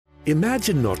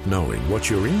Imagine not knowing what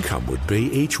your income would be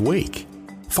each week.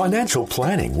 Financial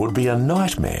planning would be a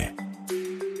nightmare.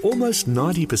 Almost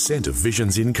 90% of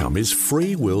Vision's income is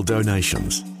free will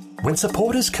donations. When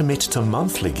supporters commit to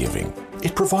monthly giving,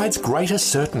 it provides greater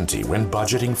certainty when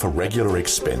budgeting for regular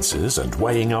expenses and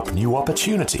weighing up new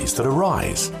opportunities that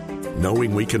arise.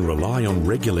 Knowing we can rely on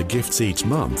regular gifts each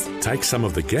month takes some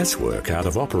of the guesswork out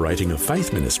of operating a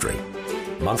faith ministry.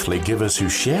 Monthly givers who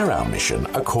share our mission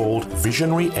are called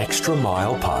Visionary Extra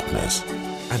Mile Partners.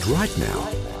 And right now,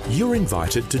 you're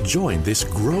invited to join this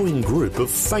growing group of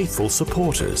faithful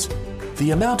supporters. The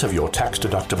amount of your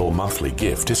tax-deductible monthly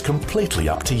gift is completely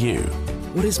up to you.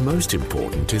 What is most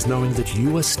important is knowing that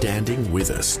you are standing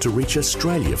with us to reach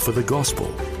Australia for the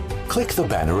gospel. Click the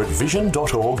banner at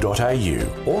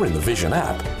vision.org.au or in the Vision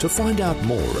app to find out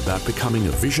more about becoming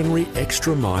a Visionary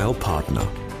Extra Mile partner.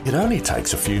 It only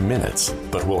takes a few minutes,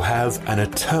 but will have an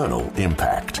eternal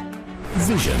impact.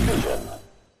 Vision.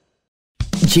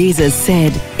 Jesus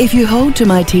said, "If you hold to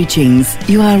my teachings,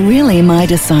 you are really my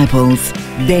disciples.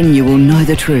 Then you will know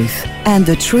the truth, and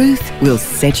the truth will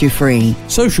set you free."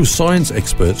 Social science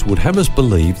experts would have us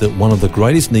believe that one of the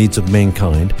greatest needs of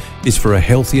mankind is for a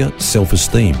healthier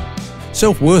self-esteem.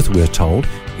 Self-worth, we're told,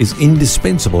 is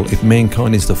indispensable if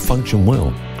mankind is to function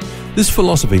well. This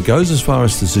philosophy goes as far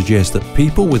as to suggest that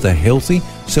people with a healthy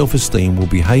self-esteem will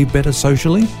behave better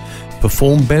socially,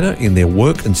 perform better in their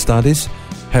work and studies,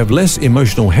 have less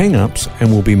emotional hang-ups,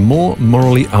 and will be more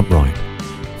morally upright.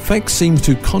 Facts seem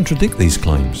to contradict these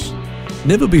claims.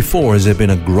 Never before has there been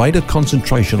a greater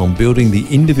concentration on building the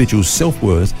individual's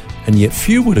self-worth, and yet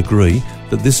few would agree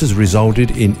that this has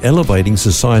resulted in elevating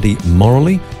society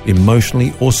morally,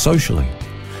 emotionally, or socially.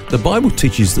 The Bible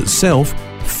teaches that self,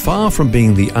 far from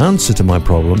being the answer to my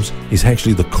problems, is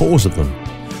actually the cause of them.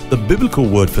 The biblical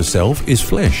word for self is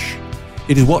flesh.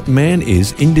 It is what man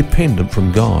is independent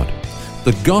from God.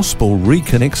 The gospel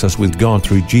reconnects us with God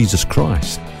through Jesus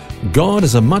Christ. God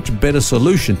is a much better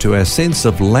solution to our sense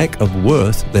of lack of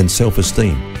worth than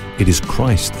self-esteem. It is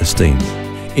Christ esteem.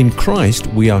 In Christ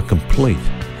we are complete,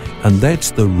 and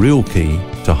that's the real key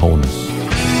to wholeness.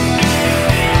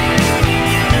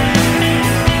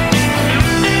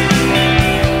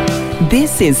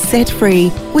 This is Set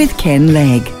Free with Ken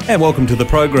Legg. And welcome to the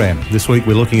program. This week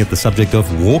we're looking at the subject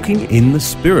of walking in the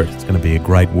Spirit. It's going to be a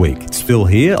great week. It's Phil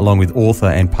here, along with author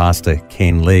and pastor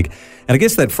Ken Legg. And I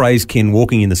guess that phrase, Ken,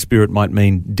 walking in the Spirit, might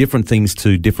mean different things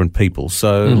to different people.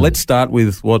 So let's start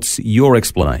with what's your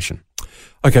explanation?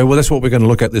 Okay, well, that's what we're going to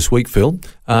look at this week, Phil.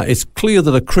 It's clear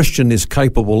that a Christian is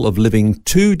capable of living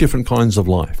two different kinds of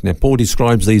life. Now, Paul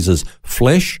describes these as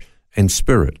flesh and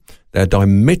spirit. They're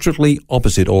diametrically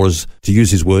opposite, or as to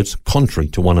use his words, contrary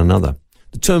to one another.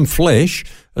 The term flesh,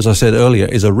 as I said earlier,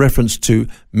 is a reference to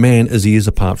man as he is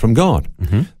apart from God.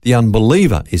 The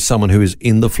unbeliever is someone who is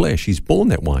in the flesh. He's born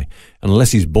that way. And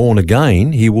unless he's born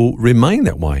again, he will remain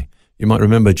that way. You might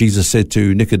remember Jesus said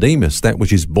to Nicodemus, that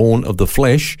which is born of the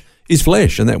flesh is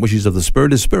flesh, and that which is of the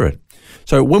spirit is spirit.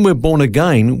 So when we're born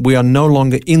again, we are no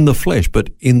longer in the flesh,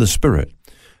 but in the spirit.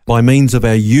 By means of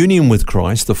our union with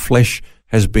Christ, the flesh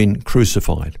has been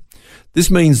crucified.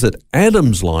 This means that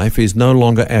Adam's life is no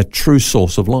longer our true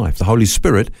source of life. The Holy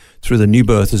Spirit, through the new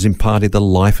birth, has imparted the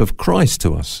life of Christ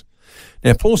to us.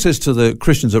 Now, Paul says to the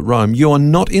Christians at Rome, you are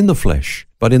not in the flesh,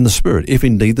 but in the Spirit, if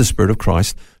indeed the Spirit of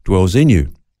Christ dwells in you.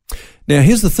 Now,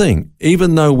 here's the thing.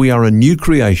 Even though we are a new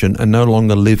creation and no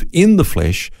longer live in the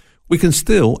flesh, we can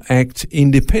still act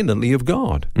independently of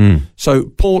God. So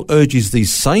Paul urges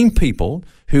these same people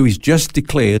who he's just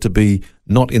declared to be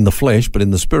not in the flesh but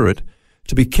in the Spirit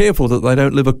to be careful that they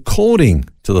don't live according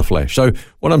to the flesh. So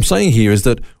what I'm saying here is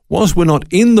that whilst we're not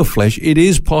in the flesh, it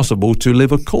is possible to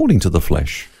live according to the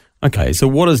flesh. Okay, so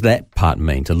what does that part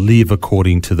mean, to live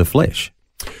according to the flesh?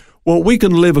 Well, we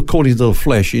can live according to the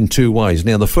flesh in two ways.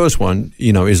 Now, the first one,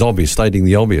 is obvious, stating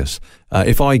the obvious.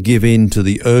 If I give in to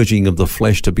the urging of the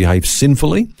flesh to behave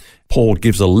sinfully, Paul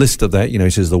gives a list of that. He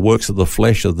says the works of the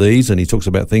flesh are these, and he talks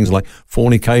about things like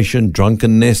fornication,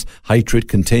 drunkenness, hatred,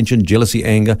 contention, jealousy,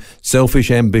 anger,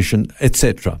 selfish ambition,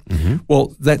 etc.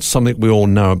 Well, that's something we all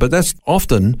know, but that's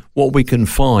often what we can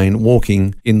find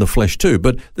walking in the flesh too.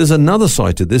 But there's another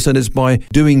side to this, and it's by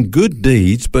doing good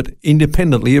deeds, but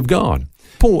independently of God.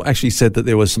 Paul actually said that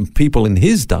there were some people in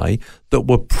his day that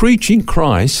were preaching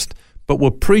Christ, but were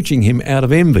preaching him out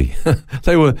of envy.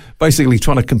 They were basically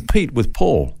trying to compete with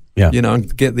Paul,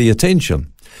 and get the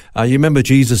attention. You remember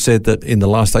Jesus said that in the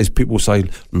last days people will say,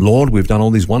 Lord, we've done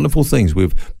all these wonderful things.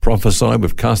 We've prophesied,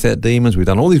 we've cast out demons, we've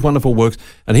done all these wonderful works.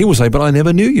 And he will say, but I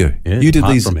never knew you. Yeah, you did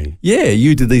these. from me. Yeah,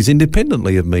 you did these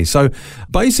independently of me. So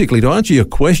basically, to answer your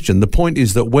question, the point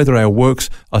is that whether our works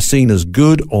are seen as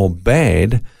good or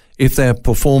bad, if they're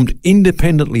performed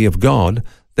independently of God,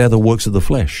 they're the works of the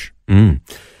flesh.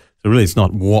 So really it's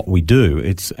not what we do,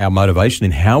 it's our motivation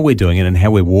in how we're doing it and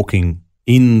how we're walking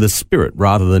in the Spirit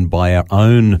rather than by our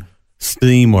own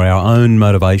steam or our own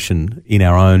motivation in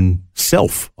our own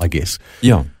self, I guess.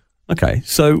 Yeah. Okay,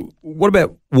 so what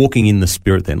about walking in the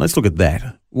Spirit then? Let's look at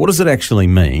that. What does it actually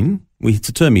mean? It's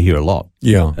a term you hear a lot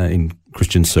in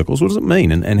Christian circles. What does it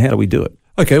mean and how do we do it?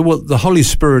 Okay, well, the Holy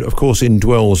Spirit, of course,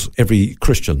 indwells every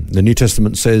Christian. The New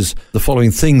Testament says the following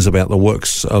things about the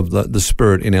works of the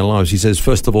Spirit in our lives. He says,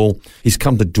 first of all, He's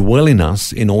come to dwell in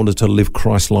us in order to live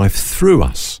Christ's life through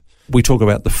us. We talk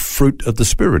about the fruit of the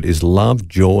Spirit is love,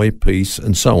 joy, peace,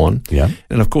 and so on. Yeah.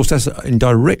 And, of course, that's in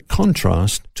direct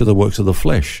contrast to the works of the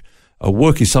flesh. A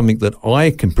work is something that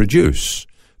I can produce,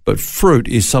 but fruit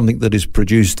is something that is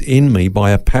produced in me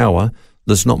by a power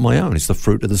that's not my own. It's the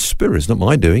fruit of the Spirit. It's not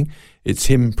my doing. It's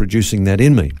Him producing that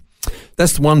in me.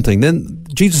 That's the one thing. Then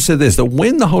Jesus said this, that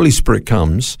when the Holy Spirit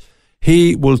comes,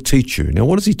 He will teach you. Now,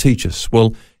 what does He teach us?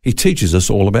 Well, He teaches us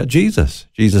all about Jesus.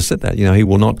 Jesus said that. He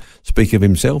will not speak of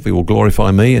Himself. He will glorify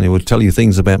me and He will tell you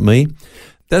things about me.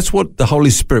 That's what the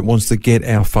Holy Spirit wants to get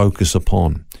our focus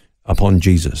upon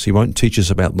Jesus. He won't teach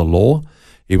us about the law.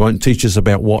 He won't teach us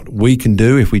about what we can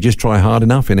do if we just try hard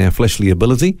enough in our fleshly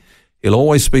ability. He'll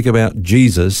always speak about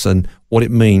Jesus and what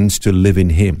it means to live in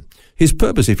Him. His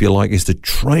purpose, if you like, is to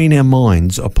train our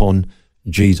minds upon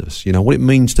Jesus. What it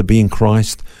means to be in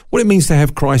Christ, what it means to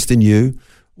have Christ in you,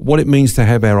 what it means to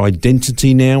have our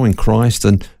identity now in Christ,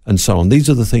 and so on. These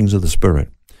are the things of the Spirit.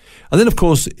 And then, of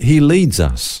course, He leads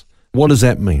us. What does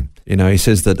that mean? He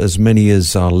says that as many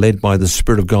as are led by the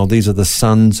Spirit of God, these are the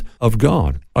sons of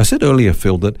God. I said earlier,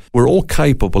 Phil, that we're all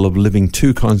capable of living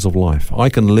two kinds of life. I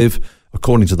can live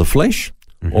according to the flesh,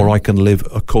 or I can live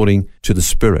according to the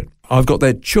Spirit. I've got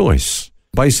that choice.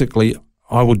 Basically,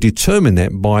 I will determine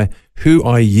that by who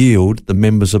I yield the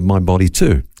members of my body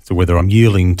to. So whether I'm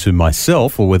yielding to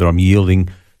myself or whether I'm yielding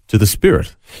to the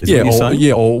Spirit.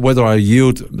 Or whether I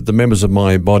yield the members of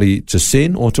my body to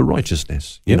sin or to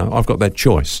righteousness. I've got that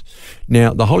choice.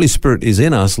 Now, the Holy Spirit is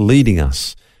in us, leading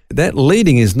us. That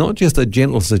leading is not just a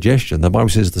gentle suggestion. The Bible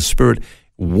says the Spirit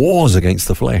wars against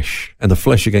the flesh and the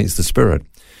flesh against the Spirit.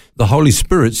 The Holy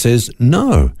Spirit says,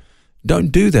 no,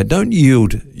 don't do that. Don't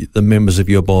yield the members of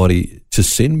your body to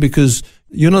sin because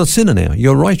you're not a sinner now.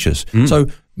 You're righteous. So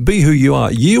be who you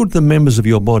are. Yield the members of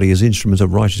your body as instruments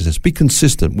of righteousness. Be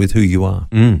consistent with who you are.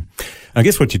 I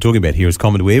guess what you're talking about here is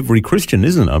common to every Christian,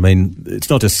 isn't it? I mean, it's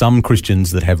not just some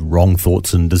Christians that have wrong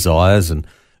thoughts and desires, and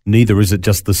neither is it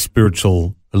just the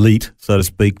spiritual elite, so to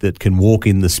speak, that can walk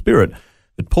in the Spirit.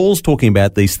 But Paul's talking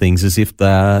about these things as if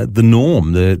they're the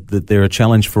norm, that they're a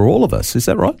challenge for all of us. Is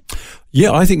that right?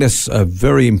 Yeah, I think that's a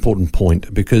very important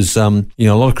point because, a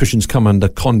lot of Christians come under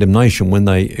condemnation when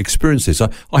they experience this.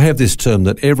 I have this term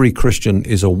that every Christian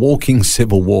is a walking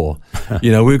civil war.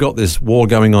 We've got this war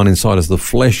going on inside us, the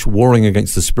flesh warring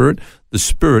against the Spirit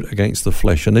against the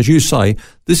flesh. And as you say,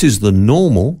 this is the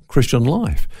normal Christian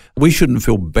life. We shouldn't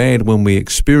feel bad when we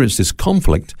experience this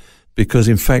conflict because,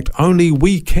 in fact, only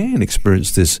we can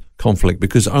experience this conflict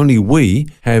because only we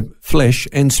have flesh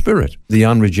and spirit. The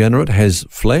unregenerate has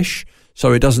flesh,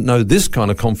 so it doesn't know this kind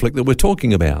of conflict that we're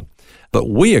talking about. But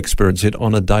we experience it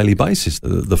on a daily basis,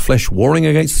 the flesh warring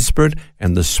against the Spirit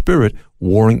and the Spirit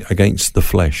warring against the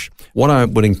flesh. What I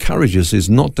would encourage us is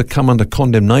not to come under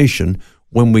condemnation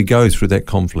when we go through that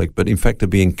conflict, but in fact to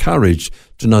be encouraged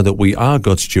to know that we are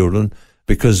God's children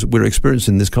because we're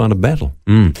experiencing this kind of battle.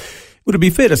 Would it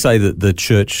be fair to say that the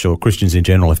church or Christians in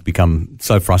general have become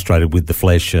so frustrated with the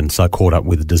flesh and so caught up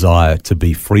with the desire to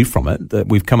be free from it that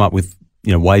we've come up with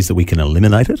ways that we can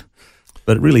eliminate it?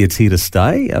 But really it's here to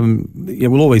stay.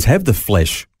 We'll always have the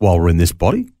flesh while we're in this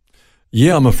body.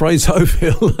 Yeah, I'm afraid so,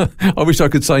 Phil. I wish I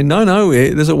could say, no,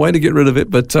 there's a way to get rid of it,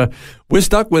 but we're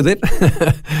stuck with it.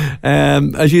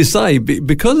 As you say,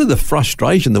 because of the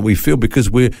frustration that we feel, because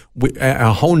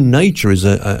our whole nature is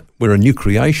we're a new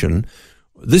creation,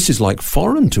 this is like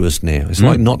foreign to us now. It's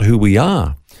like not who we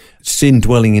are. Sin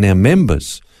dwelling in our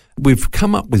members. We've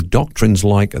come up with doctrines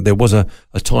like there was a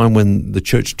time when the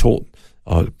church taught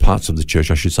parts of the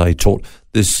church, I should say, taught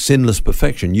this sinless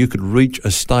perfection. You could reach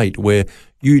a state where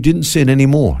you didn't sin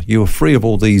anymore. You were free of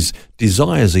all these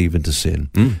desires even to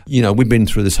sin. You know, we've been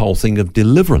through this whole thing of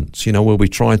deliverance, you know, where we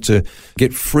try to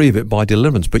get free of it by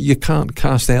deliverance, but you can't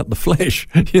cast out the flesh.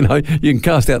 You know, you can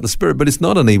cast out the spirit, but it's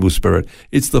not an evil spirit.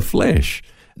 It's the flesh.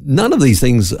 None of these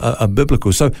things are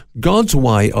biblical. So God's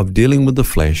way of dealing with the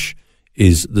flesh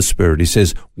is the spirit. He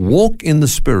says, walk in the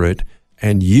spirit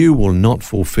and you will not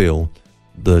fulfill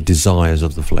the desires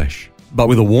of the flesh. But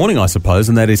with a warning, I suppose,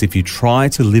 and that is if you try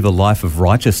to live a life of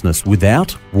righteousness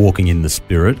without walking in the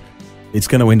Spirit, it's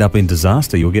going to end up in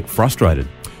disaster. You'll get frustrated.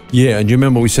 Yeah, and you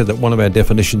remember we said that one of our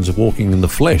definitions of walking in the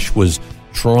flesh was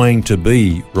trying to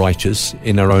be righteous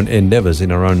in our own endeavours,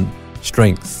 in our own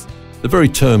strength. The very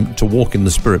term to walk in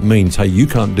the Spirit means, hey, you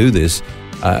can't do this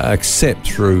except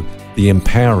through the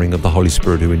empowering of the Holy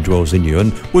Spirit who indwells in you.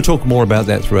 And we'll talk more about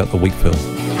that throughout the week, Phil.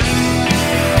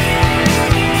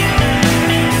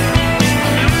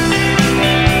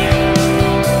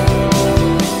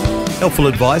 Helpful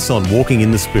advice on walking in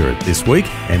the Spirit this week,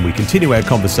 and we continue our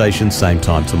conversation same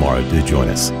time tomorrow. Do join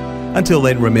us. Until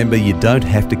then, remember, you don't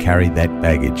have to carry that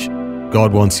baggage.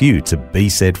 God wants you to be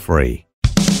set free.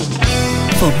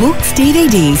 For books,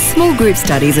 DVDs, small group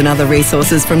studies and other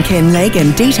resources from Ken Legg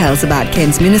and details about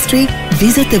Ken's ministry,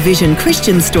 visit the Vision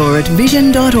Christian store at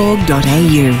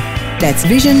vision.org.au. That's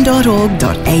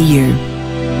vision.org.au.